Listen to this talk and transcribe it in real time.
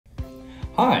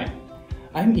Hi,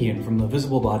 I'm Ian from the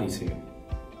Visible Body team.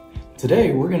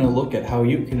 Today we're going to look at how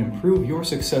you can improve your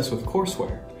success with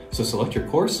Courseware, so select your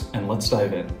course and let's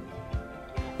dive in.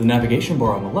 The navigation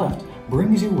bar on the left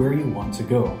brings you where you want to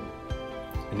go.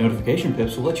 And notification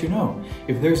pips will let you know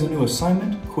if there's a new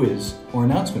assignment, quiz, or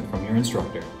announcement from your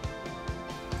instructor.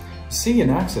 See and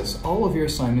access all of your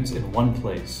assignments in one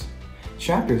place.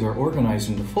 Chapters are organized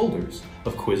into folders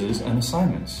of quizzes and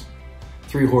assignments.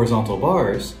 3 horizontal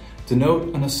bars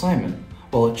denote an assignment,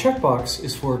 while a checkbox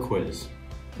is for a quiz.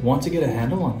 Want to get a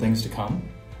handle on things to come?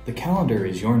 The calendar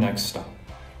is your next stop.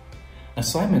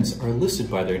 Assignments are listed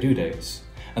by their due dates,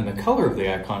 and the color of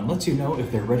the icon lets you know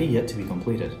if they're ready yet to be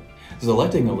completed.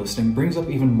 Selecting a listing brings up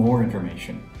even more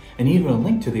information, and even a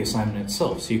link to the assignment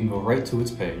itself so you can go right to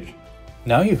its page.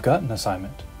 Now you've got an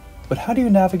assignment, but how do you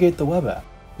navigate the web app?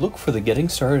 Look for the Getting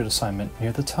Started assignment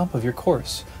near the top of your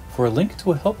course for a link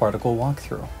to a help article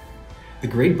walkthrough. The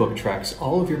Gradebook tracks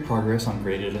all of your progress on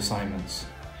graded assignments.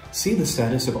 See the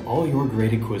status of all your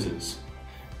graded quizzes,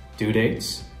 due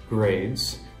dates,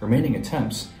 grades, remaining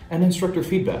attempts, and instructor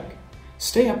feedback.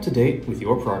 Stay up to date with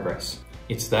your progress.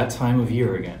 It's that time of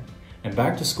year again, and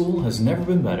back to school has never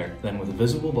been better than with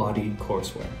Visible Body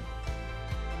Courseware.